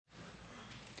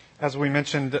As we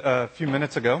mentioned a few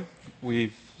minutes ago,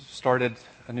 we've started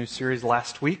a new series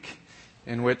last week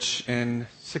in which in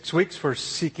 6 weeks we're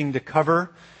seeking to cover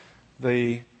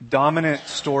the dominant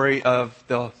story of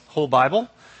the whole Bible.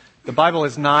 The Bible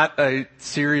is not a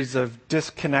series of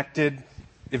disconnected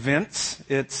events.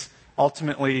 It's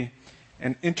ultimately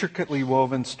an intricately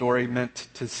woven story meant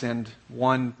to send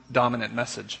one dominant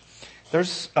message.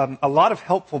 There's a lot of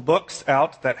helpful books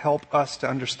out that help us to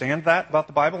understand that about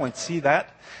the Bible and see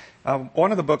that. One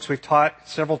of the books we've taught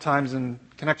several times in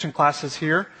connection classes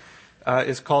here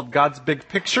is called God's Big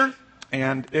Picture,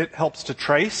 and it helps to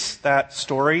trace that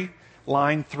story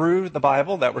line through the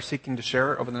Bible that we're seeking to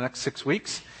share over the next 6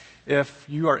 weeks. If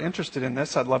you are interested in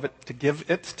this, I'd love it to give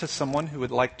it to someone who would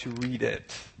like to read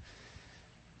it.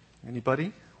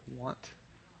 Anybody want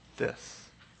this?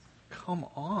 Come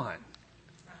on.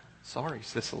 Sorry,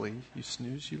 Cicely. You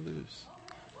snooze, you lose.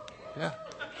 Yeah.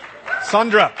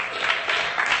 Sandra.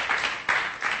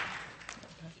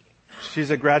 She's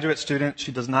a graduate student.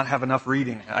 She does not have enough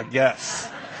reading, I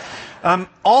guess.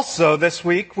 Also, this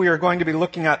week, we are going to be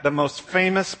looking at the most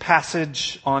famous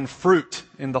passage on fruit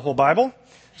in the whole Bible.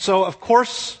 So, of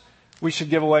course, we should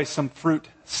give away some fruit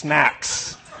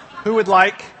snacks. Who would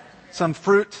like some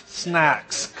fruit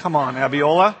snacks? Come on,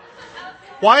 Abiola.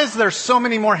 Why is there so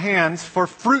many more hands for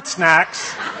fruit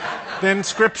snacks than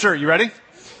Scripture? You ready?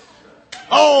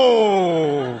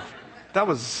 Oh, that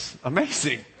was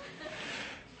amazing.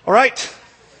 All right.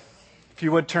 If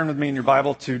you would turn with me in your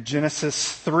Bible to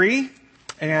Genesis 3.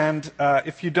 And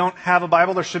if you don't have a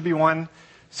Bible, there should be one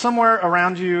somewhere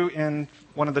around you in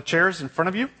one of the chairs in front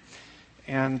of you.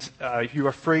 And you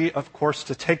are free, of course,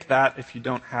 to take that if you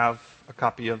don't have a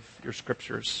copy of your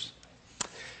scriptures.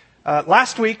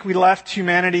 Last week, we left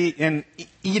humanity in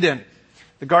Eden.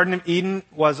 The Garden of Eden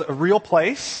was a real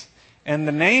place, and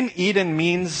the name Eden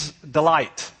means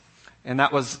delight. And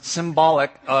that was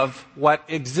symbolic of what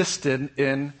existed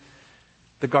in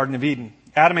the Garden of Eden.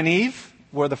 Adam and Eve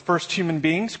were the first human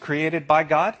beings created by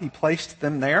God. He placed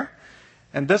them there.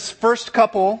 And this first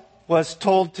couple was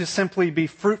told to simply be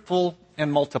fruitful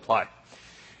and multiply.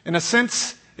 In a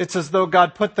sense, it's as though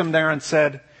God put them there and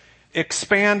said,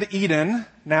 expand Eden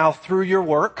now through your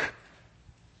work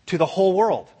to the whole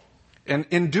world. And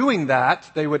in doing that,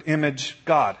 they would image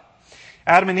God.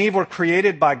 Adam and Eve were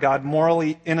created by God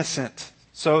morally innocent.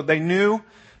 So they knew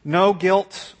no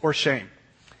guilt or shame.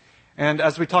 And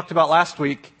as we talked about last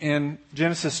week, in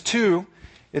Genesis 2,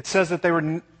 it says that they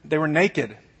were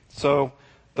naked. So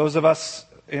those of us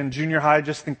in junior high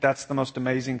just think that's the most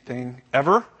amazing thing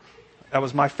ever. That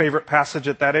was my favorite passage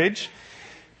at that age.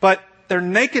 But their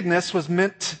nakedness was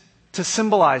meant to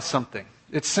symbolize something.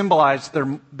 It symbolized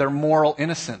their moral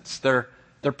innocence, their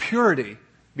purity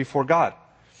before God.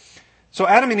 So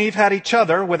Adam and Eve had each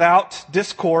other without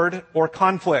discord or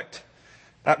conflict.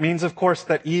 That means, of course,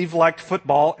 that Eve liked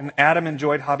football and Adam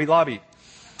enjoyed Hobby Lobby.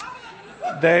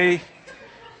 They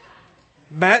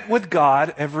met with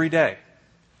God every day.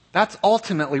 That's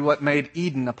ultimately what made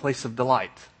Eden a place of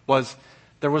delight, was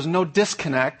there was no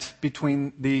disconnect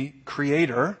between the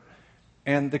Creator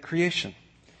and the creation.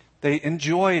 They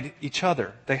enjoyed each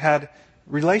other. They had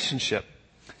relationship.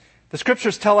 The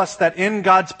Scriptures tell us that in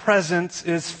God's presence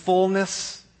is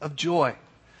fullness of joy.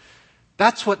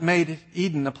 That's what made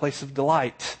Eden a place of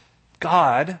delight.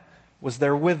 God was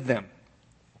there with them.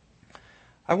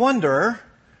 I wonder,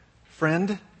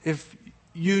 friend, if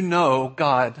you know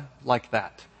God like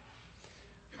that.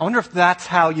 I wonder if that's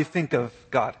how you think of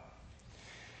God.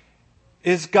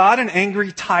 Is God an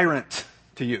angry tyrant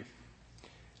to you?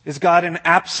 Is God an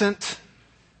absent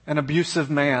and abusive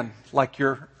man like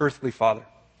your earthly father?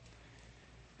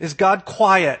 Is God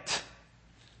quiet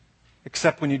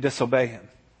except when you disobey Him?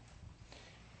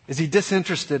 Is He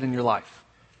disinterested in your life?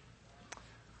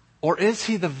 Or is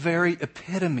He the very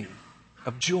epitome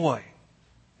of joy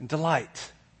and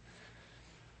delight?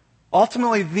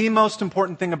 Ultimately, the most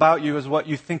important thing about you is what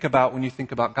you think about when you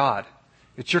think about God.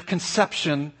 It's your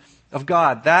conception of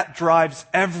God. That drives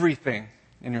everything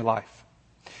in your life.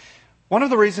 One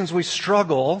of the reasons we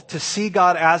struggle to see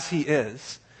God as He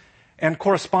is, and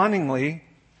correspondingly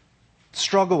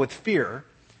struggle with fear,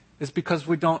 is because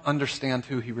we don't understand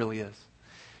who He really is.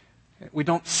 We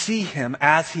don't see Him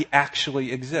as He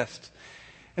actually exists.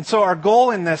 And so our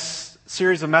goal in this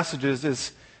series of messages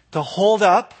is to hold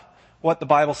up what the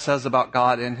Bible says about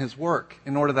God in His work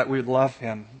in order that we would love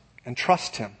Him and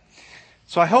trust Him.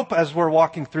 So I hope as we're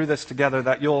walking through this together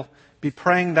that you'll be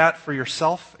praying that for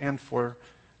yourself and for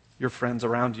your friends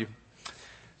around you.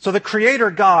 So the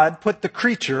Creator God put the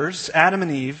creatures, Adam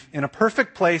and Eve, in a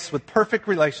perfect place with perfect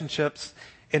relationships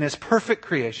in His perfect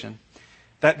creation.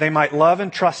 that they might love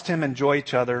and trust him, enjoy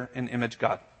each other, and image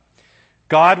God.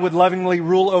 God would lovingly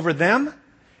rule over them,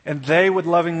 and they would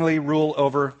lovingly rule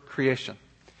over creation.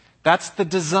 That's the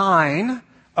design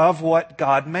of what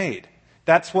God made.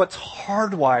 That's what's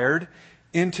hardwired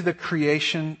into the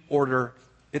creation order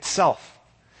itself.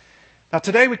 Now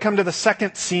today we come to the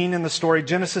second scene in the story,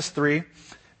 Genesis 3.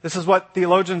 This is what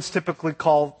theologians typically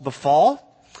call the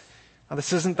fall. Now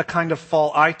this isn't the kind of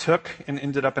fall I took and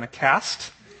ended up in a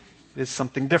cast. It is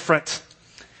something different.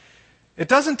 It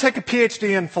doesn't take a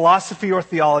PhD in philosophy or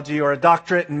theology or a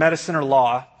doctorate in medicine or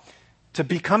law to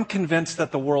become convinced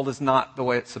that the world is not the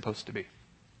way it's supposed to be.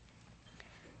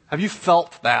 Have you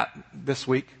felt that this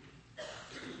week?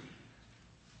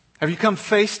 Have you come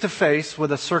face to face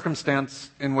with a circumstance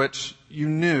in which you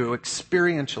knew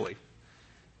experientially,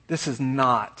 this is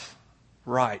not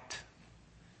right?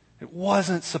 It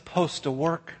wasn't supposed to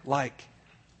work like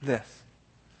this.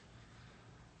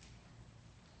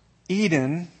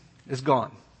 Eden is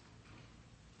gone.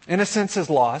 Innocence is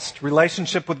lost.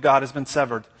 Relationship with God has been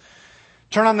severed.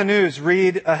 Turn on the news,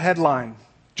 read a headline,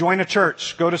 join a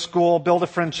church, go to school, build a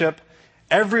friendship.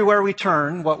 Everywhere we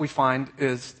turn, what we find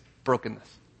is brokenness.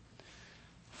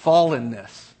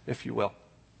 Fallenness, if you will.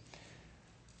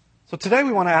 So today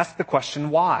we want to ask the question,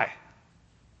 why?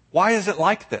 Why is it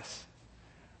like this?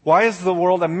 Why is the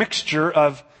world a mixture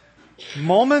of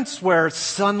moments where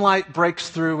sunlight breaks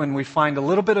through and we find a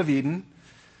little bit of Eden,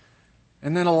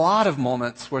 and then a lot of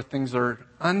moments where things are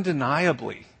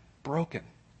undeniably broken?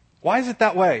 Why is it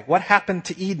that way? What happened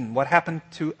to Eden? What happened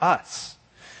to us?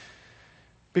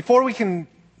 Before we can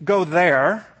go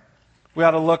there, we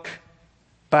ought to look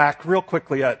back real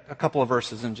quickly at a couple of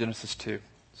verses in Genesis 2.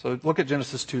 So look at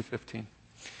Genesis 2:15.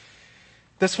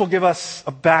 This will give us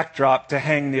a backdrop to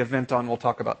hang the event on we'll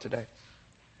talk about today.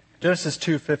 Genesis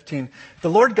 2:15. The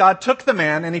Lord God took the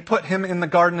man and he put him in the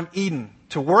Garden of Eden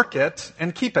to work it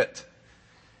and keep it.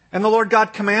 And the Lord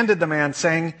God commanded the man,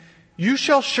 saying, "You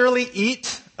shall surely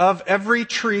eat of every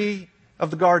tree of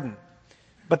the garden,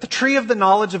 but the tree of the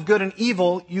knowledge of good and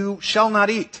evil you shall not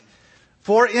eat.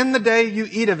 For in the day you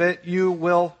eat of it, you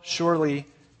will surely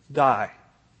die."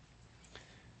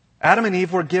 Adam and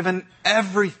Eve were given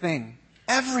everything.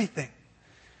 Everything.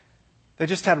 They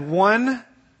just had one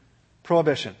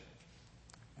prohibition.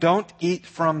 Don't eat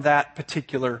from that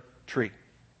particular tree.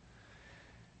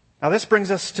 Now this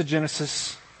brings us to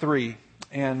Genesis 3.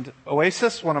 And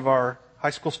Oasis, one of our high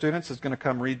school students, is going to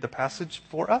come read the passage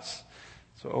for us.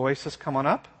 So Oasis, come on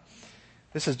up.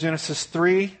 This is Genesis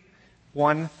 3,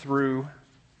 1 through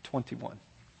 21.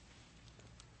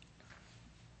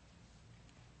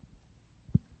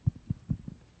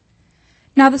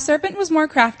 Now the serpent was more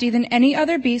crafty than any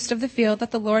other beast of the field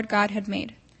that the Lord God had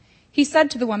made. He said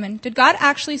to the woman, "Did God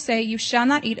actually say, 'You shall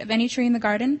not eat of any tree in the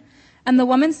garden'?" And the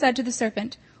woman said to the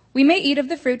serpent, "We may eat of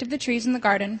the fruit of the trees in the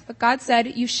garden, but God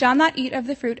said, 'You shall not eat of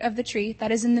the fruit of the tree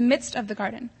that is in the midst of the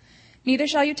garden, neither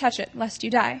shall you touch it, lest you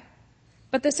die.'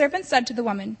 But the serpent said to the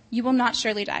woman, 'You will not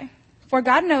surely die. For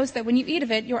God knows that when you eat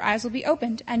of it, your eyes will be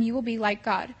opened, and you will be like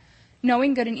God,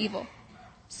 knowing good and evil.'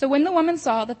 So when the woman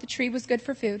saw that the tree was good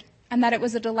for food, and that it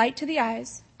was a delight to the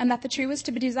eyes, and that the tree was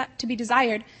to be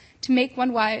desired to make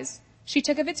one wise, she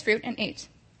took of its fruit and ate.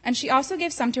 And she also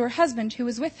gave some to her husband who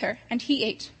was with her, and he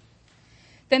ate.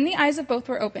 Then the eyes of both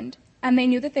were opened, and they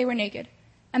knew that they were naked.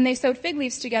 And they sewed fig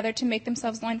leaves together to make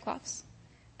themselves loincloths.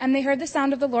 And they heard the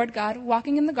sound of the Lord God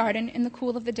walking in the garden in the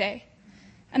cool of the day.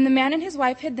 And the man and his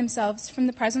wife hid themselves from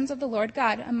the presence of the Lord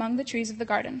God among the trees of the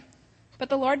garden. But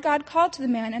the Lord God called to the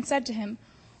man and said to him,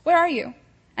 "Where are you?"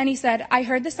 And he said, "I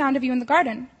heard the sound of you in the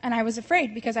garden, and I was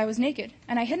afraid because I was naked,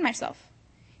 and I hid myself."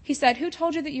 He said, "Who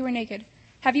told you that you were naked?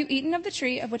 Have you eaten of the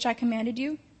tree of which I commanded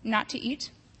you not to eat?"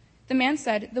 The man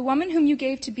said, "The woman whom you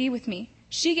gave to be with me,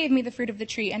 she gave me the fruit of the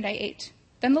tree, and I ate."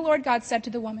 Then the Lord God said to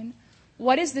the woman,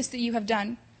 "What is this that you have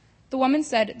done?" The woman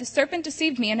said, "The serpent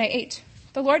deceived me, and I ate."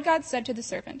 The Lord God said to the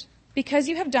serpent, "Because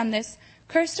you have done this,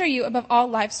 cursed are you above all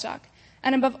livestock,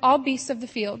 and above all beasts of the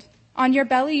field. On your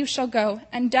belly you shall go,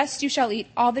 and dust you shall eat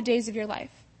all the days of your life.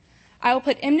 I will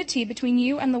put enmity between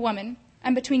you and the woman,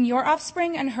 and between your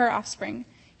offspring and her offspring.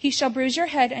 He shall bruise your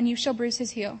head, and you shall bruise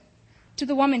his heel." To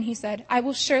the woman he said, "I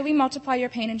will surely multiply your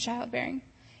pain in childbearing.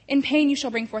 In pain you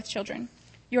shall bring forth children.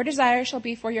 Your desire shall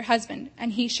be for your husband,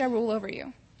 and he shall rule over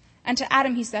you." And to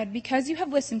Adam he said, "Because you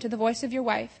have listened to the voice of your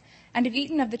wife, and have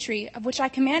eaten of the tree of which I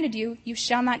commanded you, you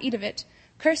shall not eat of it.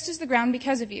 Cursed is the ground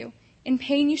because of you. In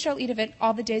pain you shall eat of it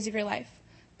all the days of your life.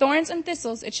 Thorns and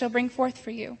thistles it shall bring forth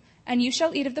for you, and you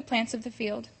shall eat of the plants of the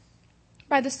field.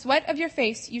 By the sweat of your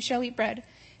face you shall eat bread,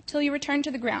 till you return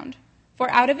to the ground. For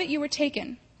out of it you were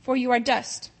taken, for you are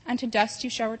dust, and to dust you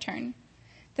shall return."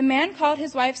 The man called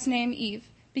his wife's name Eve,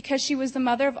 because she was the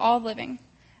mother of all living.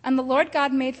 And the Lord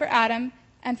God made for Adam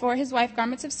and for his wife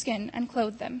garments of skin and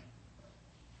clothed them.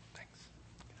 Thanks.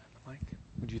 Mike,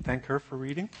 would you thank her for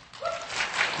reading?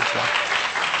 Good job.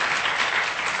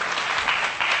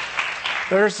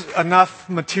 There's enough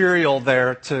material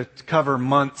there to cover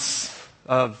months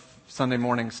of Sunday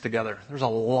mornings together. There's a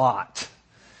lot.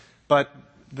 But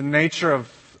the nature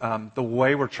of the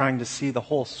way we're trying to see the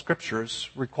whole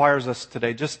Scriptures requires us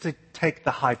today just to take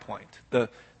the high point, the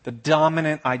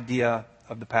dominant idea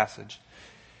of the passage,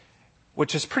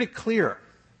 which is pretty clear.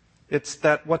 It's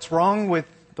that what's wrong with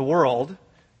the world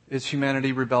is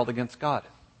humanity rebelled against God.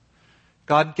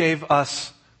 God gave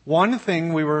us one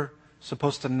thing we were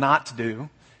supposed to not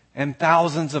do and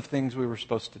thousands of things we were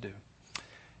supposed to do.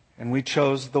 And we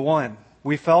chose the one.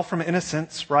 We fell from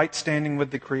innocence, right standing with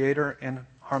the Creator, and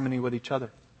harmony with each other.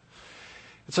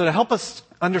 And so to help us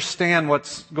understand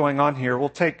what's going on here, we'll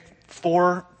take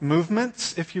 4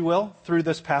 movements, if you will, through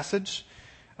this passage.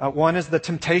 1 is the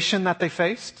temptation that they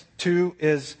faced. 2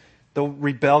 is the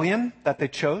rebellion that they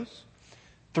chose.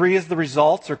 3 is the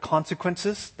results or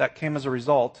consequences that came as a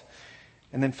result.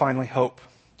 And then finally, hope.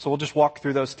 So we'll just walk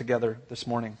through those together this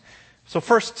morning. So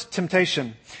first,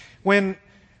 temptation. When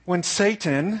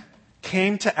Satan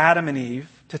came to Adam and Eve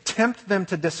to tempt them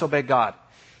to disobey God,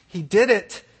 he did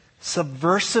it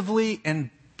subversively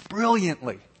and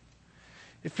brilliantly.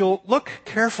 If you'll look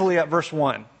carefully at verse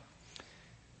 1,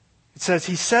 it says,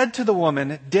 he said to the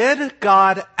woman, did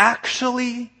God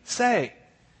actually say,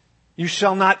 you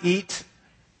shall not eat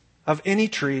of any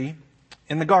tree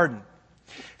in the garden?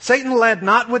 Satan led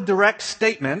not with direct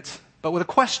statement, but with a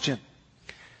question.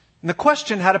 And the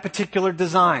question had a particular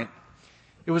design.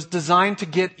 It was designed to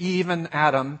get Eve and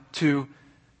Adam to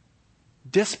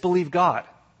disbelieve God,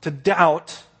 to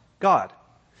doubt God.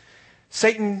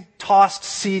 Satan tossed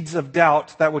seeds of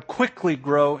doubt that would quickly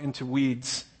grow into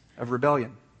weeds of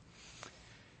rebellion.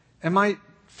 And my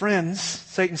friends,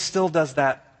 Satan still does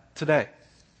that today.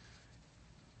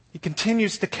 He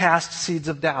continues to cast seeds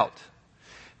of doubt.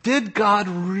 Did God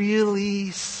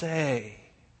really say?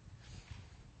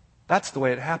 That's the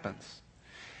way it happens.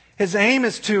 His aim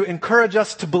is to encourage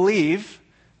us to believe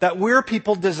that we're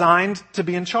people designed to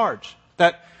be in charge.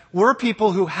 That we're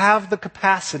people who have the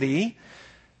capacity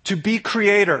to be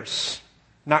creators,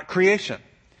 not creation.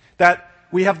 That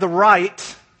we have the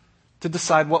right to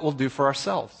decide what we'll do for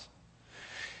ourselves.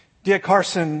 D.A.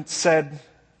 Carson said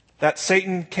that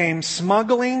Satan came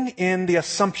smuggling in the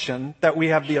assumption that we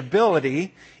have the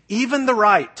ability, even the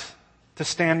right, to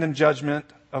stand in judgment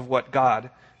of what God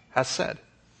has said.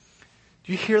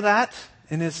 Do you hear that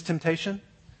in his temptation?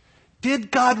 Did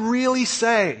God really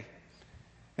say?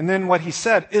 And then what he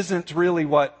said isn't really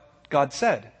what God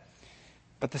said.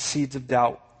 But the seeds of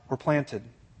doubt were planted.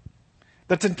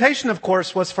 The temptation, of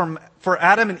course, was for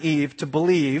Adam and Eve to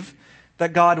believe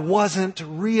that God wasn't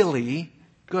really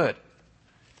good.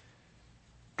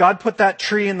 God put that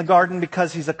tree in the garden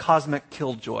because he's a cosmic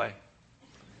killjoy.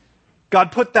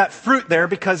 God put that fruit there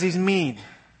because he's mean.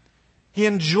 He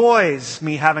enjoys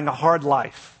me having a hard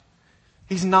life.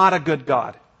 He's not a good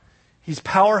God. He's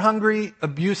power hungry,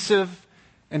 abusive,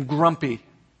 and grumpy.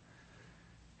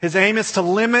 His aim is to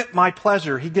limit my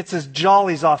pleasure. He gets his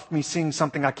jollies off me seeing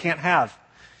something I can't have.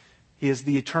 He is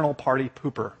the eternal party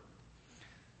pooper.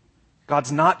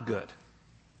 God's not good.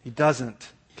 He doesn't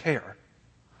care.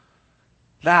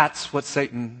 That's what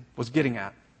Satan was getting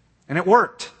at. And it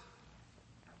worked.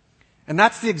 And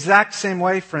that's the exact same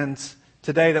way, friends,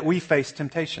 today that we face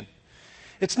temptation.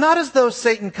 It's not as though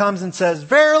Satan comes and says,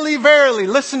 verily, verily,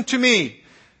 listen to me.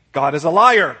 God is a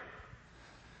liar.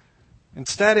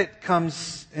 Instead, it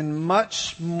comes in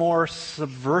much more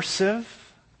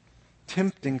subversive,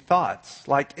 tempting thoughts.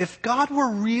 Like, if God were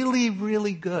really,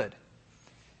 really good,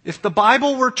 if the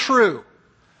Bible were true,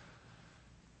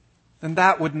 then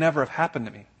that would never have happened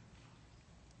to me.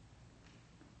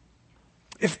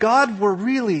 If God were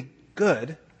really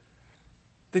good,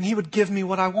 then he would give me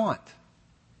what I want.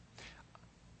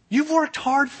 You've worked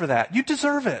hard for that. You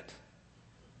deserve it.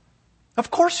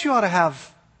 Of course you ought to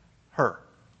have her.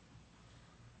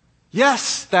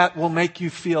 Yes, that will make you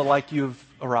feel like you've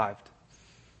arrived.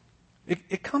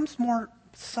 It comes more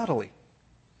subtly.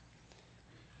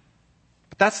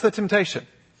 But that's the temptation.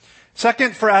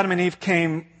 Second, for Adam and Eve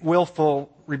came willful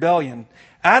rebellion.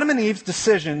 Adam and Eve's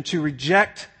decision to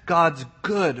reject God's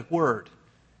good word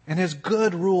and his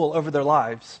good rule over their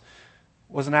lives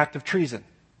was an act of treason.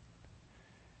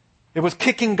 It was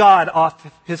kicking God off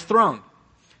his throne.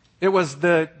 It was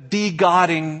the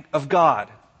de-godding of God,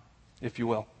 if you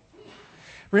will.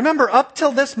 Remember, up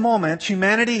till this moment,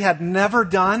 humanity had never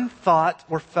done, thought,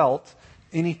 or felt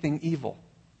anything evil.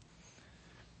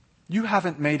 You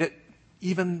haven't made it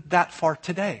even that far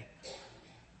today.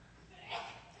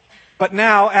 But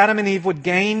now Adam and Eve would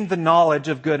gain the knowledge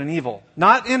of good and evil,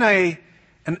 not in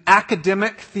an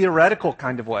academic, theoretical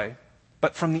kind of way,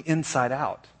 but from the inside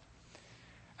out.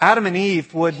 Adam and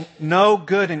Eve would know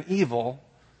good and evil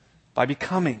by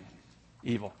becoming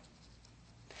evil.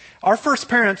 Our first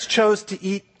parents chose to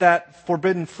eat that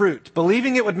forbidden fruit,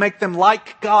 believing it would make them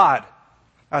like God,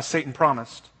 as Satan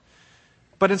promised.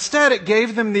 But instead, it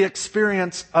gave them the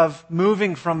experience of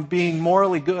moving from being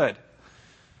morally good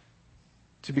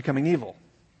to becoming evil.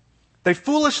 They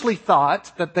foolishly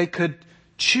thought that they could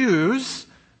choose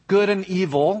good and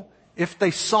evil if they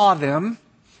saw them,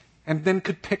 and then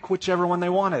could pick whichever one they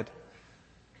wanted.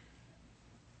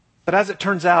 But as it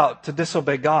turns out, to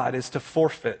disobey God is to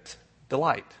forfeit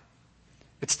delight.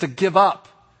 It's to give up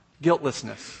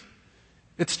guiltlessness.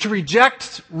 It's to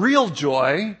reject real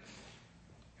joy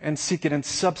and seek it in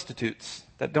substitutes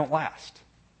that don't last.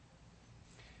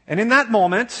 And in that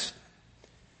moment,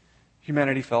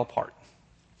 humanity fell apart.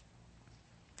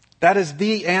 That is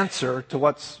the answer to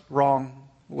what's wrong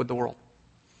with the world.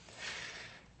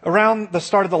 Around the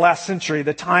start of the last century,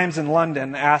 the Times in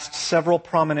London asked several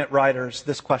prominent writers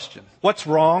this question: what's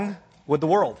wrong with the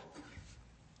world?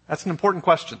 That's an important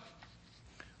question.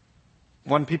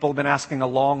 One people have been asking a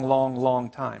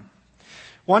long time.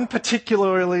 One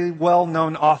particularly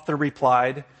well-known author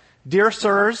replied, "Dear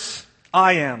sirs,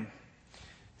 I am.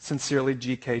 Sincerely,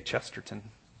 G.K. Chesterton."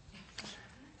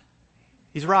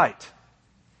 He's right.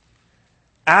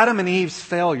 Adam and Eve's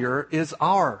failure is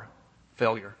our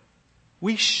failure.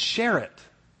 We share it.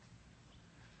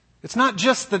 It's not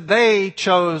just that they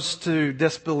chose to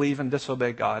disbelieve and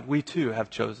disobey God. We too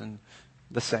have chosen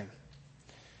the same.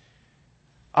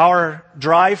 Our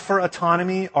drive for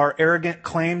autonomy, our arrogant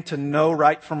claim to know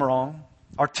right from wrong,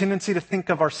 our tendency to think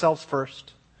of ourselves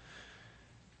first,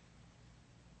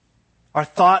 our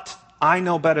thought, I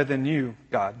know better than you,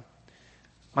 God.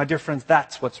 My dear friends,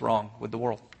 that's what's wrong with the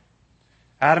world.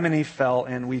 Adam and Eve fell,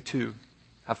 and we too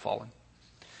have fallen.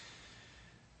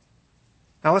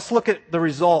 Now let's look at the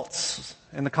results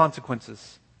and the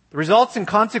consequences. The results and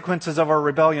consequences of our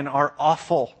rebellion are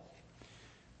awful.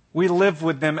 We live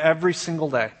with them every single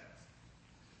day.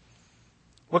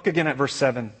 Look again at verse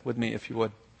 7 with me, if you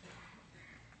would.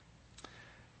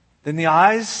 Then the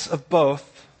eyes of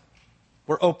both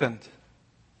were opened,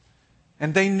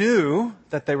 and they knew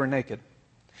that they were naked.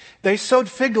 They sewed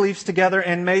fig leaves together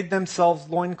and made themselves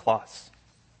loincloths.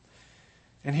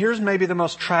 And here's maybe the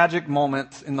most tragic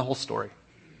moment in the whole story.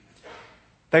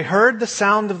 They heard the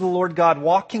sound of the Lord God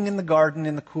walking in the garden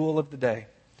in the cool of the day.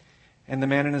 And the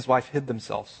man and his wife hid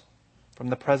themselves from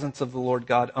the presence of the Lord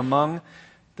God among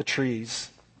the trees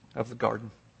of the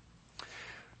garden.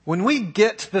 When we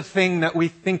get the thing that we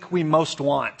think we most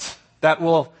want, that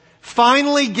will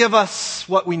finally give us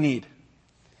what we need,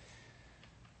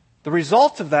 the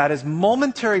result of that is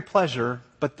momentary pleasure,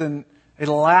 but then a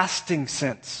lasting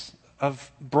sense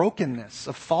of brokenness,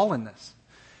 of fallenness.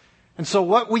 And so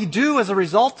what we do as a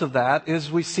result of that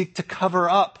is we seek to cover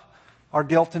up our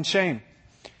guilt and shame.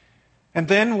 And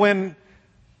then when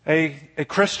a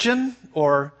Christian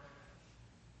or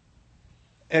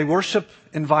a worship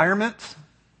environment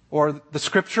or the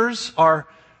scriptures are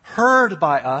heard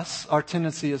by us, our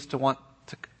tendency is to want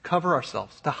to cover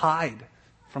ourselves, to hide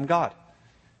from God,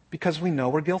 because we know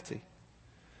we're guilty.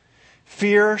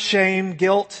 Fear, shame,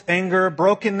 guilt, anger,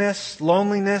 brokenness,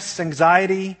 loneliness,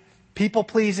 anxiety,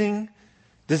 people-pleasing,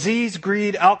 disease,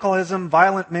 greed, alcoholism,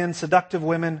 violent men, seductive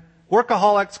women,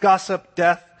 workaholics, gossip,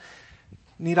 death.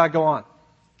 Need I go on?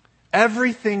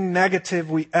 Everything negative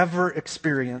we ever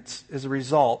experience is a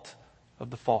result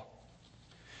of the fall.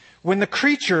 When the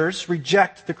creatures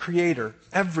reject the Creator,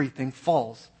 everything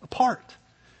falls apart.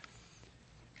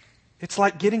 It's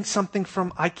like getting something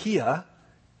from IKEA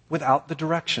without the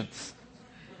directions.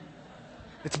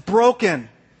 It's broken.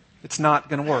 It's not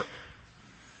going to work.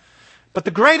 But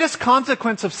the greatest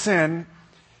consequence of sin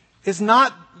is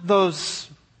not those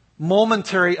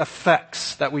momentary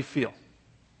effects that we feel.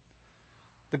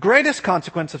 The greatest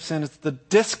consequence of sin is the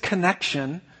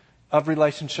disconnection of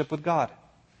relationship with God.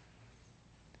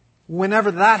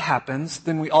 Whenever that happens,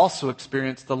 then we also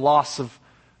experience the loss of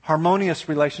harmonious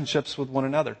relationships with one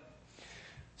another.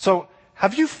 So,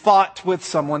 have you fought with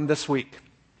someone this week?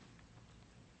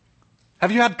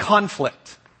 Have you had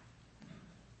conflict?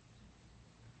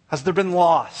 Has there been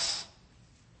loss?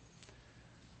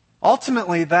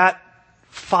 Ultimately, that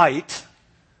fight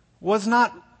was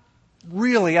not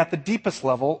really at the deepest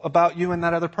level about you and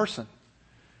that other person.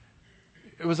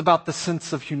 It was about the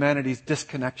sense of humanity's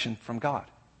disconnection from God.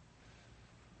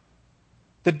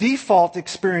 The default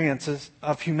experiences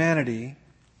of humanity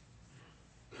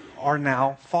are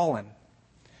now fallen.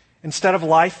 Instead of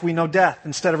life, we know death.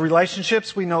 Instead of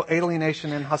relationships, we know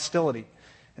alienation and hostility.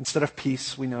 Instead of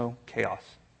peace, we know chaos.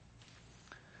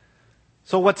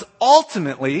 So what's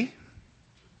ultimately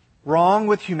wrong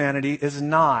with humanity is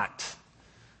not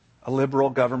a liberal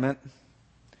government.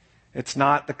 It's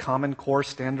not the Common Core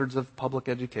standards of public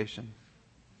education.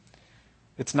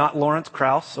 It's not Lawrence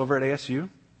Krauss over at ASU.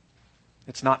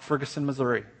 It's not Ferguson,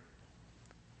 Missouri.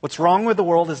 What's wrong with the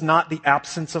world is not the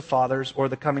absence of fathers or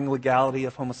the coming legality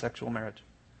of homosexual marriage.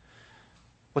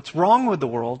 What's wrong with the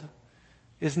world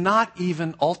is not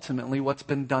even ultimately what's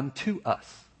been done to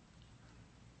us.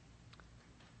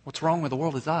 What's wrong with the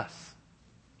world is us.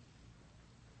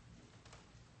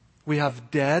 We have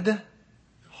dead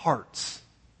hearts.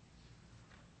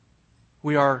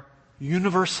 We are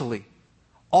universally,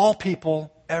 all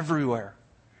people everywhere,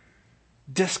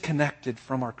 disconnected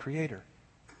from our Creator.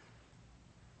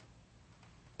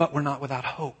 But we're not without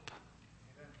hope.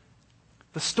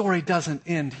 The story doesn't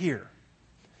end here.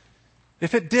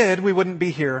 If it did, we wouldn't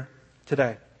be here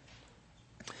today.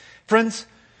 Friends,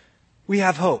 we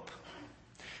have hope.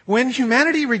 When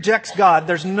humanity rejects God,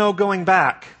 there's no going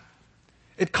back.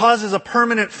 It causes a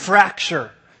permanent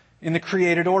fracture in the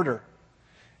created order.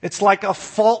 It's like a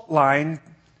fault line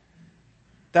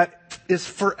that is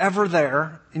forever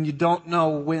there, and you don't know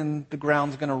when the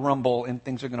ground's going to rumble and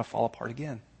things are going to fall apart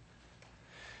again.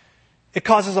 It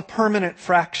causes a permanent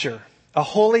fracture. A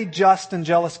holy, just, and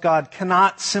jealous God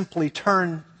cannot simply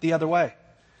turn the other way.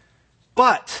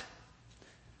 But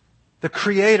the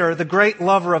Creator, the great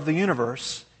lover of the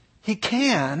universe, He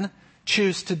can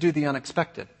choose to do the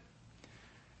unexpected.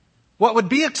 What would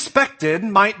be expected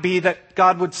might be that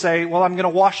God would say, well, I'm going to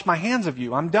wash my hands of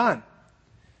you. I'm done.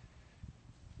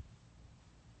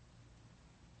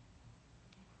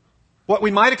 What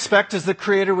we might expect is the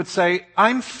Creator would say,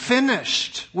 I'm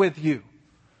finished with you.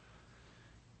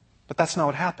 But that's not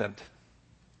what happened.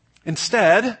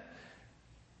 Instead,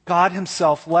 God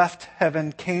Himself left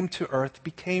heaven, came to earth,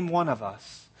 became one of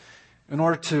us in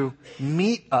order to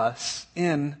meet us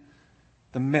in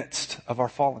the midst of our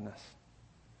fallenness.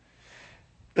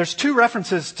 There's two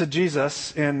references to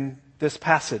Jesus in this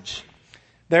passage.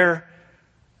 They're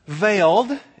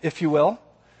veiled, if you will,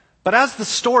 but as the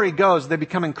story goes, they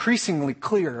become increasingly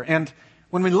clear. And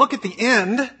when we look at the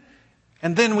end,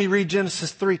 and then we read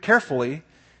Genesis 3 carefully,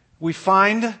 we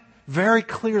find very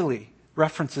clearly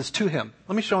references to Him.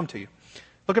 Let me show them to you.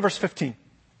 Look at verse 15.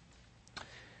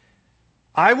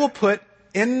 I will put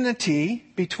enmity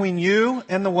between you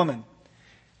and the woman,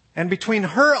 and between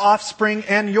her offspring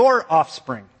and your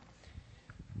offspring.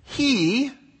 He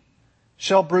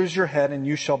shall bruise your head, and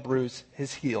you shall bruise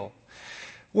his heel.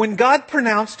 When God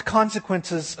pronounced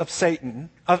consequences of Satan,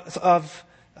 of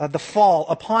the fall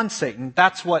upon Satan,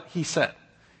 that's what He said.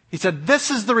 He said, this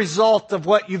is the result of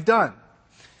what you've done.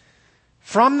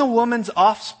 From the woman's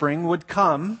offspring would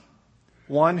come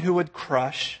one who would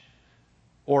crush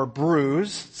or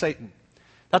bruise Satan.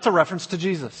 That's a reference to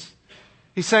Jesus.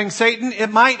 He's saying, Satan,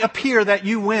 it might appear that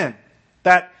you win,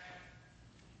 that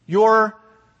your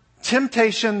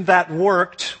temptation that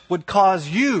worked would cause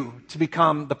you to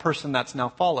become the person that's now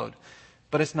followed.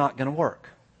 But it's not going to work.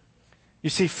 You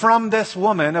see, from this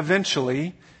woman,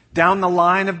 eventually, down the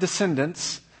line of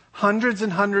descendants, hundreds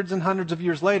and hundreds and hundreds of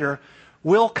years later,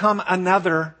 will come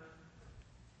another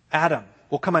Adam,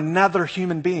 will come another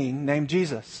human being named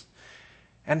Jesus.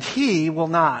 And He will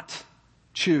not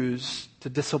choose to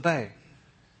disobey.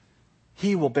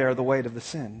 He will bear the weight of the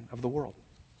sin of the world.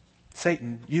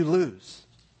 Satan, you lose.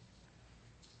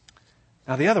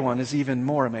 Now the other one is even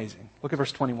more amazing. Look at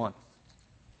verse 21.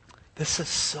 This is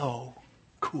so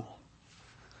cool.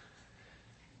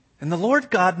 And the Lord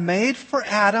God made for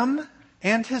Adam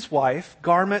and his wife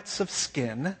garments of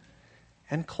skin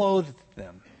and clothed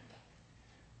them.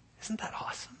 Isn't that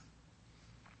awesome?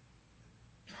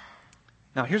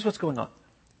 Now here's what's going on.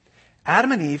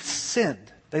 Adam and Eve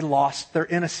sinned. They lost their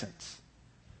innocence.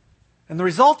 And the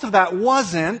result of that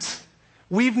wasn't,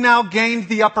 we've now gained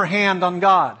the upper hand on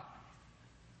God.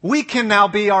 We can now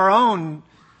be our own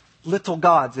little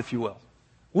gods, if you will.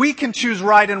 We can choose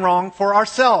right and wrong for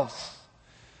ourselves.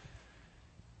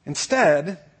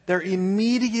 Instead, their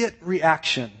immediate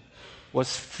reaction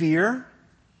was fear,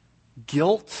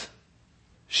 guilt,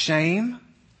 shame.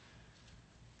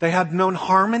 They had known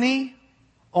harmony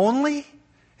only,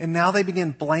 and now they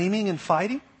begin blaming and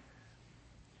fighting.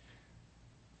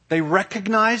 They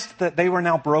recognized that they were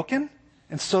now broken,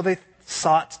 and so they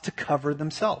sought to cover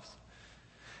themselves.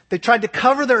 They tried to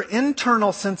cover their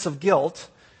internal sense of guilt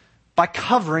by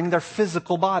covering their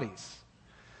physical bodies.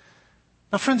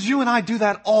 Now, friends, you and I do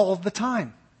that all the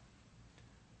time.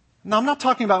 Now, I'm not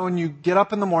talking about when you get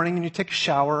up in the morning and you take a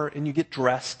shower and you get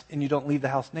dressed and you don't leave the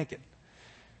house naked.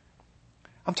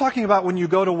 I'm talking about when you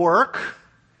go to work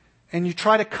and you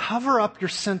try to cover up your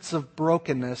sense of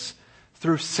brokenness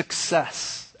through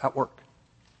success at work.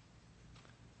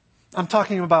 I'm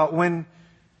talking about when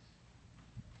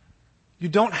you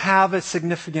don't have a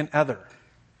significant other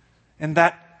and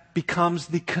that becomes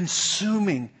the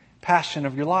consuming passion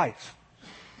of your life.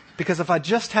 Because if I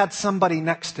just had somebody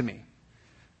next to me,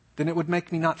 then it would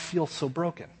make me not feel so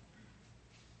broken.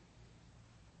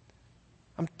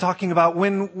 I'm talking about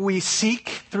when we seek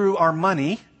through our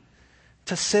money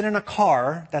to sit in a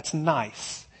car that's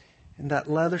nice, and that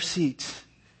leather seat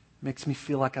makes me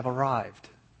feel like I've arrived.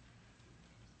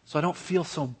 So I don't feel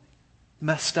so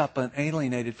messed up and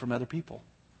alienated from other people.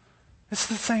 It's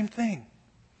the same thing.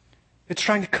 It's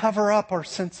trying to cover up our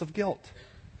sense of guilt.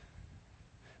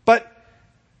 But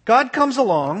God comes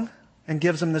along and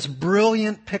gives them this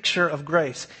brilliant picture of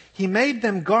grace. He made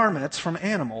them garments from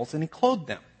animals and He clothed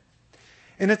them.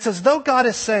 And it's as though God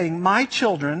is saying, my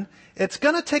children, it's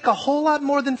going to take a whole lot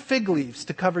more than fig leaves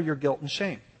to cover your guilt and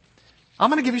shame. I'm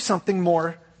going to give you something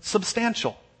more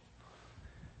substantial.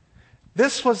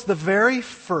 This was the very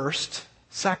first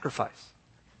sacrifice.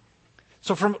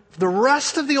 So from the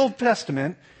rest of the Old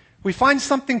Testament, we find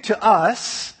something to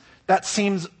us that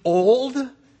seems old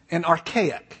and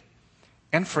archaic.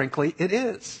 And frankly, it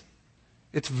is.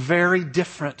 It's very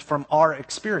different from our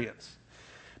experience.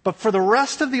 But for the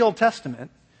rest of the Old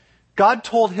Testament, God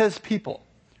told His people,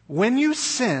 when you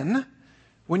sin,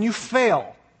 when you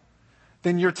fail,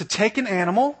 then you're to take an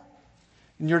animal,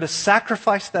 and you're to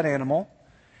sacrifice that animal,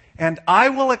 and I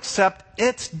will accept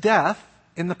its death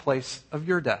in the place of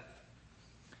your death.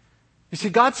 You see,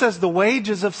 God says the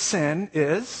wages of sin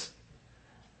is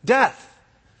death.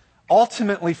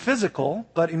 Ultimately physical,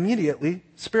 but immediately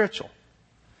spiritual.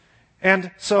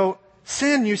 And so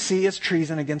sin, you see, is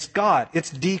treason against God. It's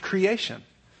decreation.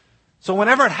 So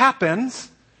whenever it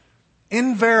happens,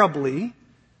 invariably,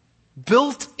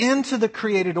 built into the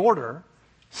created order,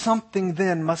 something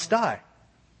then must die.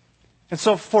 And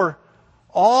so for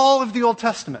all of the Old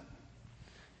Testament,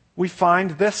 we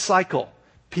find this cycle.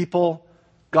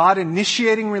 God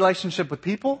initiating relationship with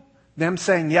people, them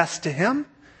saying yes to Him,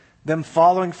 them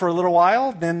following for a little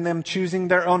while, then them choosing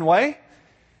their own way,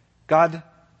 God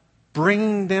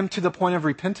bringing them to the point of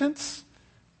repentance,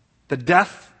 the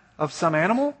death of some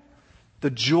animal, the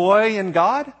joy in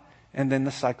God, and then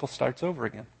the cycle starts over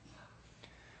again.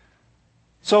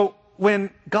 So when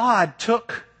God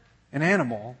took an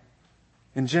animal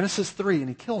in Genesis 3 and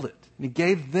He killed it, and He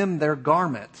gave them their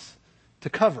garments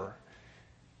to cover,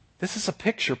 this is a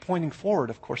picture pointing forward,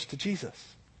 of course, to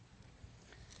Jesus.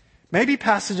 Maybe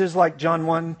passages like John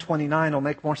 1:29 will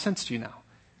make more sense to you now.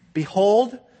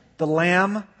 Behold, the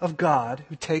Lamb of God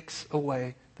who takes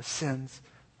away the sins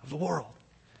of the world.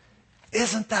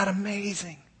 Isn't that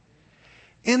amazing?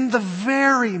 In the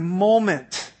very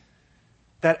moment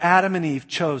that Adam and Eve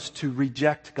chose to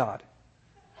reject God,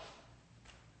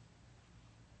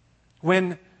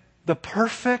 when the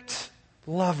perfect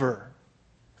lover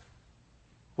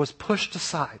was pushed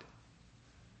aside,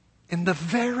 in the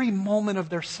very moment of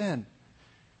their sin,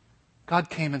 God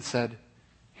came and said,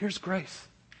 here's grace.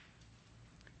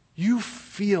 You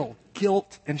feel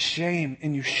guilt and shame,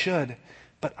 and you should,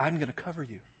 but I'm going to cover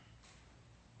you.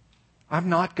 I'm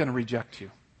not going to reject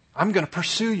you. I'm going to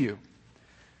pursue you.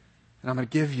 And I'm going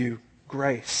to give you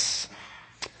grace.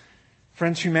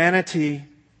 Friends, humanity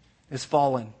is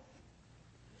fallen.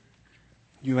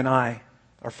 You and I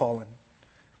are fallen.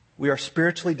 We are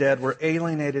spiritually dead. We're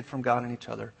alienated from God and each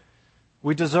other.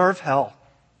 We deserve hell.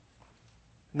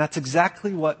 And that's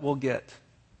exactly what we'll get.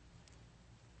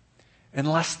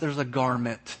 Unless there's a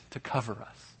garment to cover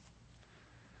us.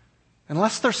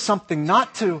 Unless there's something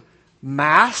not to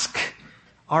mask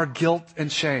our guilt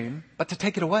and shame, but to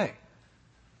take it away.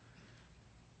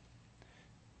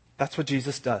 That's what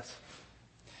Jesus does.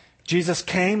 Jesus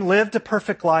came, lived a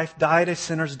perfect life, died a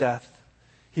sinner's death.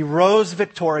 He rose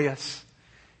victorious.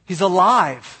 He's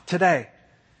alive today.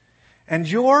 And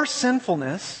your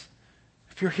sinfulness,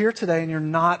 if you're here today and you're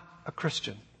not a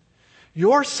Christian,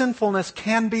 your sinfulness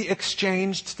can be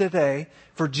exchanged today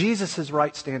for Jesus'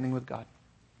 right standing with God.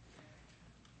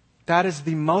 That is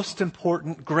the most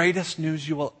important, greatest news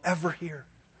you will ever hear.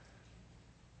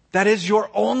 That is your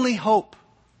only hope.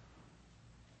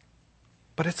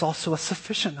 But it's also a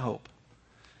sufficient hope.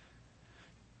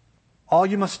 All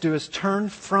you must do is turn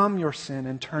from your sin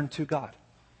and turn to God.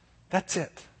 That's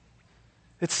it.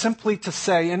 It's simply to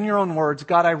say in your own words,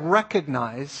 God, I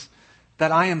recognize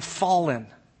that I am fallen.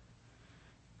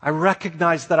 I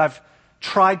recognize that I've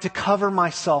tried to cover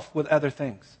myself with other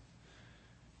things,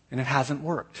 and it hasn't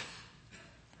worked.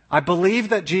 I believe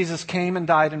that Jesus came and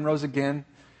died and rose again,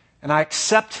 and I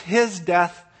accept His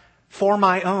death for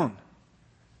my own,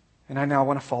 and I now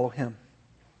want to follow Him.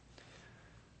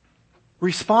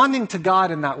 Responding to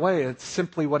God in that way is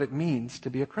simply what it means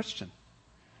to be a Christian.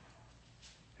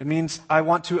 It means I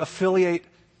want to affiliate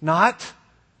not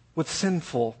with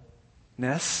sinfulness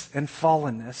and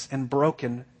fallenness and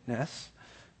brokenness,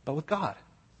 but with God.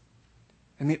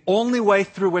 And the only way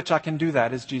through which I can do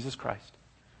that is Jesus Christ.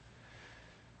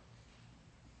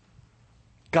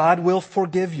 God will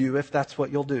forgive you if that's what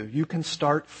you'll do. You can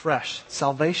start fresh.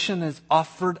 Salvation is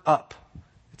offered up.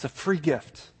 It's a free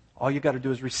gift. All you got to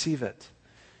do is receive it.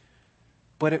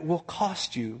 But it will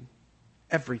cost you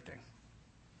everything.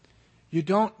 You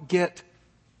don't get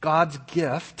God's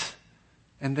gift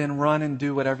and then run and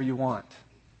do whatever you want.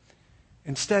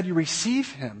 Instead, you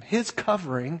receive Him, His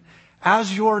covering,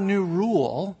 as your new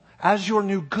rule, as your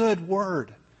new good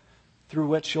word through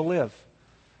which you'll live.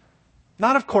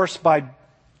 Not, of course, by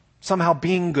somehow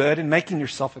being good and making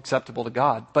yourself acceptable to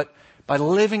God, but by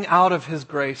living out of His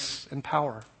grace and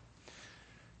power.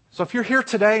 So if you're here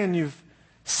today and you've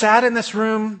sat in this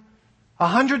room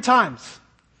 100 times,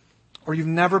 or you've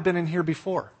never been in here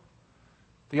before,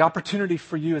 the opportunity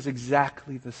for you is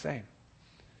exactly the same.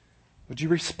 Would you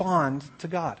respond to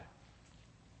God?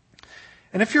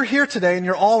 And if you're here today and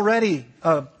you're already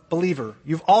a believer,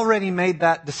 you've already made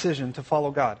that decision to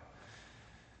follow God,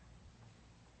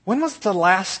 when was the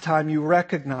last time you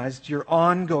recognized your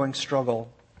ongoing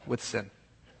struggle with sin?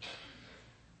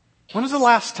 When was the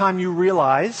last time you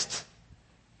realized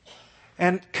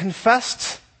and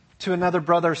confessed to another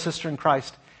brother or sister in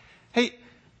Christ, hey,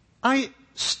 I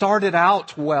started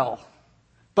out well,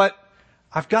 but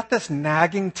I've got this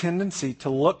nagging tendency to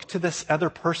look to this other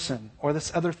person or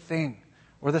this other thing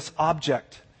or this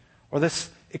object or this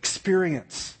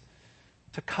experience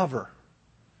to cover,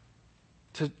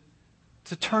 to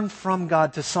turn from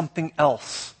God to something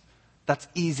else that's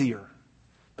easier,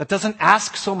 that doesn't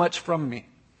ask so much from me.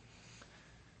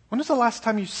 When was the last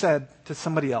time you said to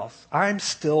somebody else, I'm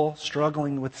still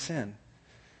struggling with sin?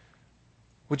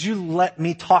 Would you let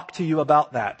me talk to you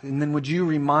about that? And then would you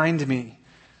remind me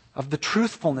of the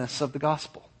truthfulness of the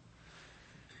gospel?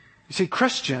 You see,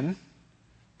 Christian,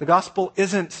 the gospel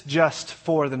isn't just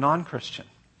for the non-Christian.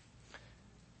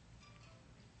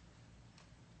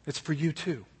 It's for you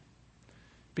too.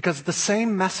 Because the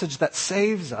same message that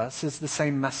saves us is the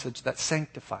same message that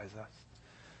sanctifies us.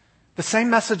 The same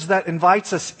message that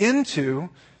invites us into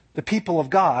the people of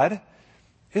God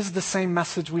is the same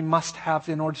message we must have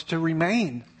in order to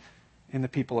remain in the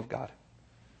people of God.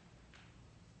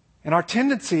 And our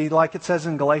tendency, like it says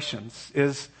in Galatians,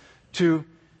 is to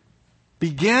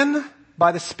begin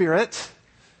by the Spirit,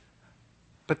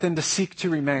 but then to seek to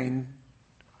remain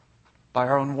by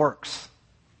our own works.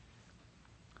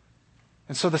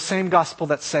 And so the same gospel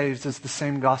that saves is the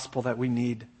same gospel that we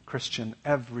need, Christian,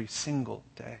 every single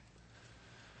day.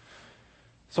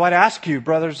 So I'd ask you,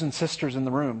 brothers and sisters in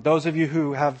the room, those of you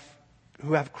who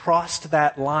have crossed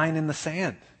that line in the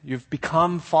sand, you've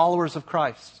become followers of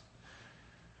Christ,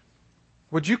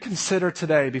 would you consider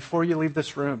today, before you leave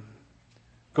this room,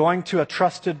 going to a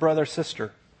trusted brother or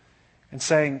sister and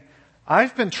saying,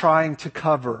 I've been trying to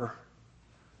cover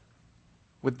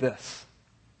with this.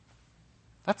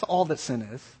 That's all that sin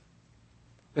is.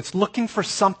 It's looking for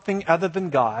something other than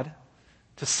God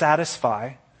to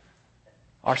satisfy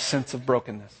our sense of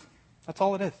brokenness. That's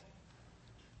all it is.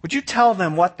 Would you tell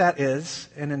them what that is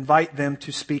and invite them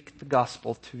to speak the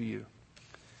gospel to you?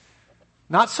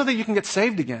 Not so that you can get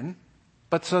saved again,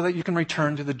 but so that you can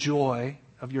return to the joy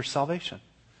of your salvation.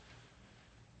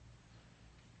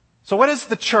 So what is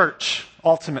the church,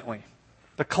 ultimately?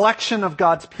 The collection of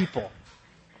God's people.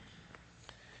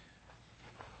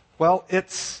 Well,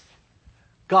 it's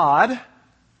God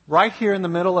right here in the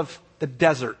middle of the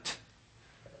desert,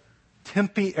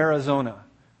 Tempe, Arizona,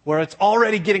 where it's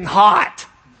already getting hot.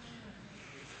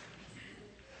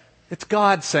 It's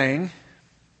God saying,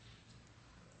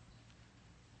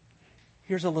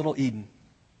 here's a little Eden.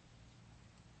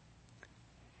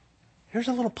 Here's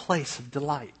a little place of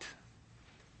delight.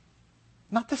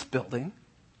 Not this building,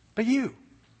 but you,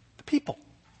 the people.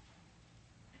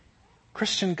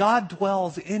 Christian, God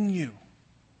dwells in you.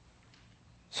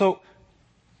 So,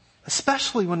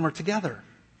 especially when we're together,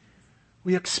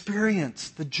 we experience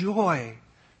the joy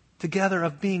together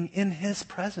of being in His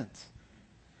presence,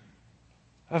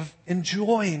 of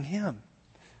enjoying Him,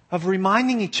 of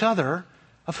reminding each other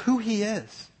of who He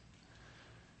is,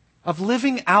 of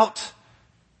living out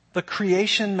the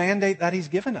creation mandate that He's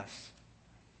given us.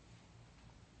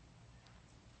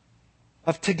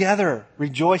 of together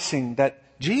rejoicing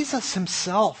that Jesus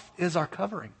himself is our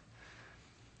covering.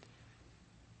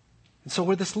 And so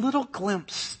we're this little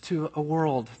glimpse to a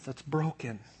world that's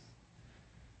broken,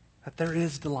 that there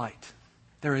is delight,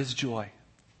 there is joy.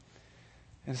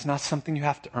 And it's not something you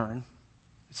have to earn.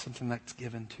 It's something that's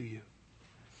given to you.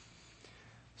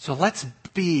 So let's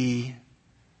be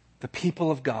the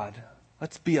people of God.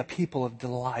 Let's be a people of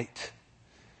delight.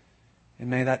 And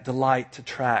may that delight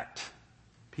attract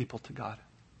people to God.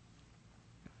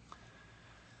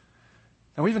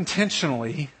 Now, we've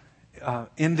intentionally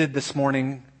ended this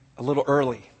morning a little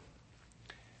early.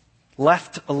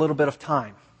 Left a little bit of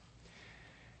time.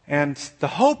 And the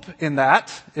hope in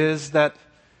that is that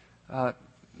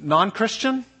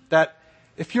non-Christian, that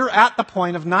if you're at the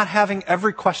point of not having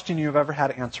every question you've ever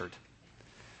had answered,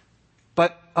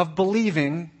 but of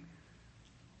believing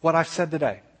what I've said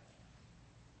today,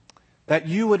 that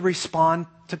you would respond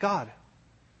to God.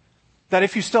 That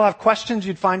if you still have questions,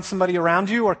 you'd find somebody around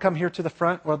you or come here to the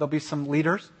front where there'll be some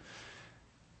leaders.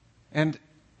 And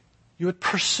you would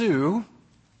pursue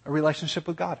a relationship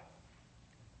with God.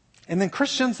 And then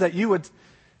Christians, that you would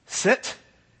sit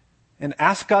and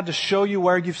ask God to show you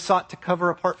where you've sought to cover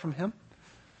apart from Him.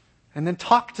 And then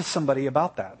talk to somebody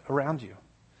about that around you.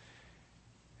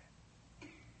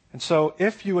 And so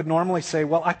if you would normally say,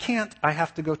 well, I can't, I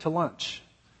have to go to lunch,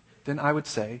 then I would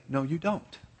say, no, you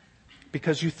don't.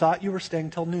 Because you thought you were staying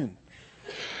till noon.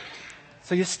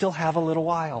 So you still have a little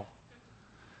while.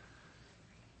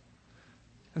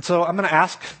 And so I'm going to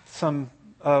ask some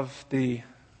of the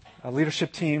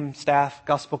leadership team, staff,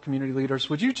 gospel community leaders,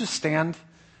 would you just stand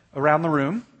around the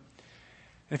room?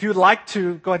 And if you would like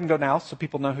to, go ahead and go now so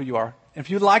people know who you are. If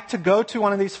you'd like to go to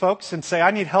one of these folks and say,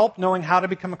 I need help knowing how to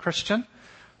become a Christian,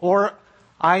 or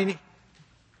I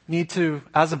need to,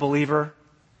 as a believer,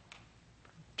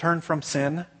 turn from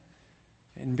sin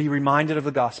and be reminded of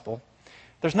the gospel.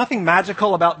 There's nothing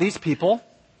magical about these people.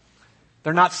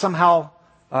 They're not somehow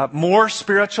more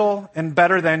spiritual and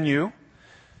better than you.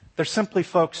 They're simply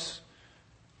folks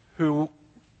who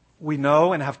we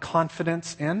know and have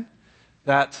confidence in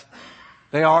that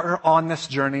they are on this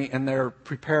journey and they're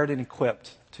prepared and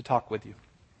equipped to talk with you.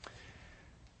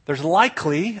 There's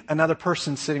likely another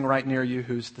person sitting right near you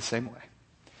who's the same way.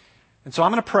 And so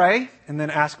I'm going to pray and then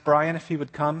ask Brian if he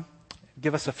would come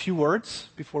give us a few words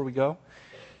before we go.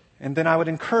 And then I would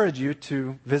encourage you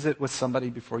to visit with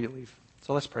somebody before you leave.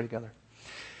 So let's pray together.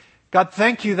 God,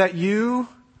 thank you that you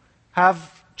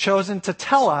have chosen to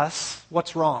tell us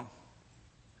what's wrong.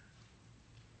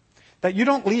 That you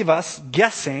don't leave us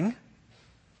guessing.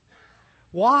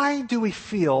 Why do we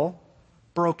feel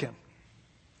broken?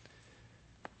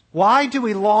 Why do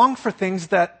we long for things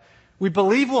that we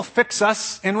believe will fix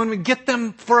us, and when we get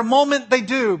them for a moment they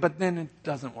do, but then it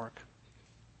doesn't work?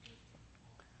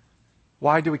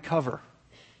 Why do we cover?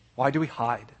 Why do we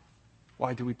hide?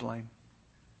 Why do we blame?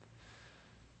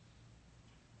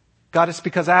 God, it's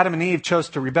because Adam and Eve chose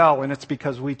to rebel, and it's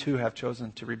because we too have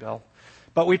chosen to rebel.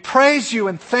 But we praise you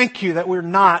and thank you that we're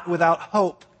not without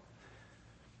hope.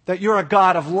 That you're a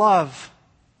God of love.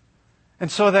 And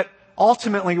so that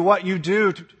ultimately what you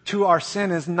do to our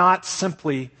sin is not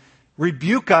simply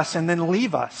rebuke us and then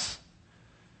leave us.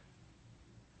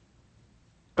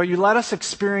 But you let us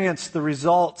experience the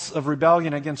results of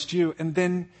rebellion against you, and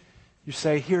then you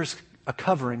say, here's a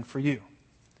covering for you.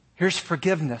 Here's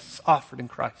forgiveness offered in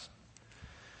Christ.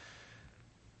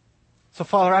 So,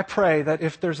 Father, I pray that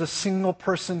if there's a single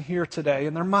person here today,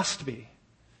 and there must be,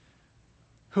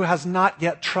 who has not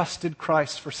yet trusted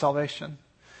Christ for salvation,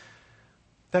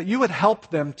 that you would help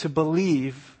them to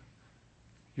believe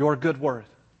your good word.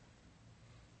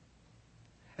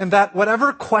 And that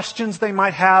whatever questions they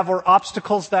might have or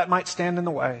obstacles that might stand in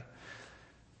the way,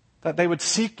 that they would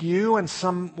seek you and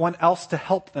someone else to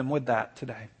help them with that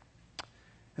today.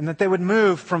 And that they would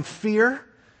move from fear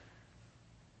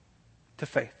to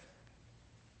faith.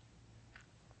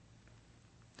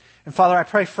 And Father, I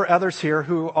pray for others here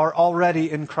who are already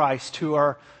in Christ, who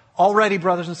are already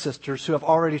brothers and sisters, who have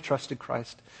already trusted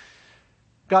Christ.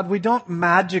 God, we don't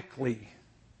magically,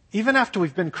 even after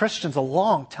we've been Christians a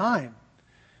long time,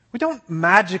 we don't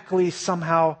magically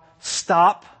somehow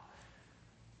stop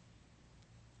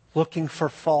looking for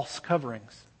false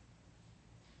coverings.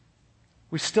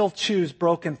 We still choose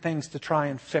broken things to try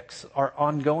and fix our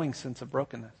ongoing sense of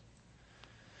brokenness.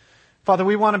 Father,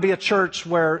 we want to be a church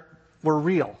where we're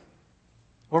real,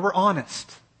 where we're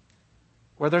honest,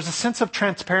 where there's a sense of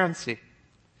transparency,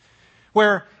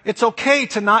 where it's okay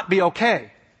to not be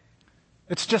okay.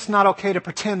 It's just not okay to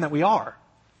pretend that we are.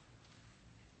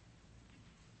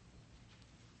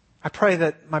 I pray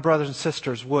that my brothers and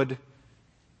sisters would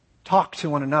talk to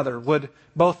one another, would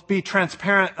both be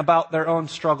transparent about their own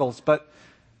struggles, but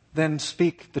then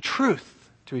speak the truth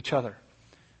to each other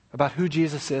about who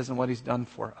Jesus is and what he's done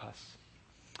for us.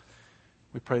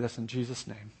 We pray this in Jesus'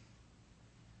 name.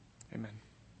 Amen.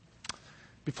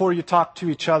 Before you talk to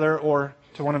each other or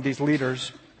to one of these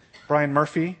leaders, Brian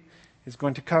Murphy is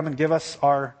going to come and give us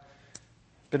our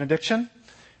benediction.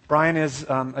 Brian is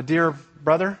a dear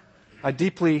brother I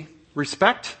deeply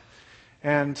respect,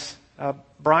 and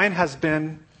Brian has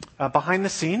been behind the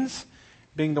scenes,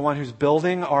 being the one who's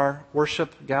building our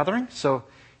worship gathering. So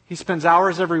he spends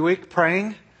hours every week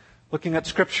praying, looking at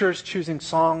scriptures, choosing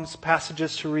songs,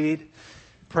 passages to read,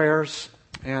 prayers,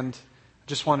 and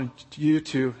just wanted you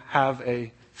to have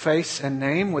a face and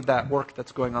name with that work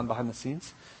that's going on behind the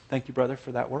scenes. Thank you, brother,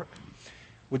 for that work.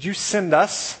 Would you send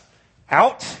us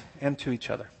out and to each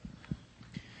other?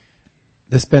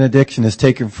 This benediction is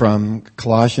taken from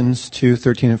Colossians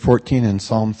 2:13 and 14 and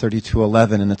Psalm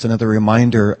 32:11, and it's another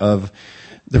reminder of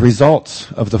the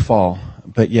results of the fall,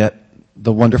 but yet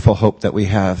the wonderful hope that we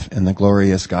have in the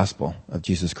glorious gospel of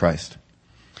Jesus Christ.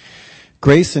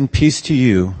 Grace and peace to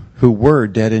you who were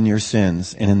dead in your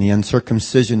sins and in the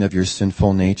uncircumcision of your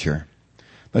sinful nature,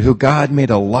 but who God made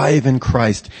alive in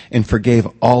Christ and forgave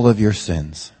all of your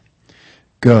sins.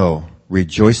 Go,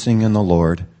 rejoicing in the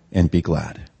Lord, and be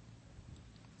glad.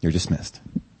 You're dismissed.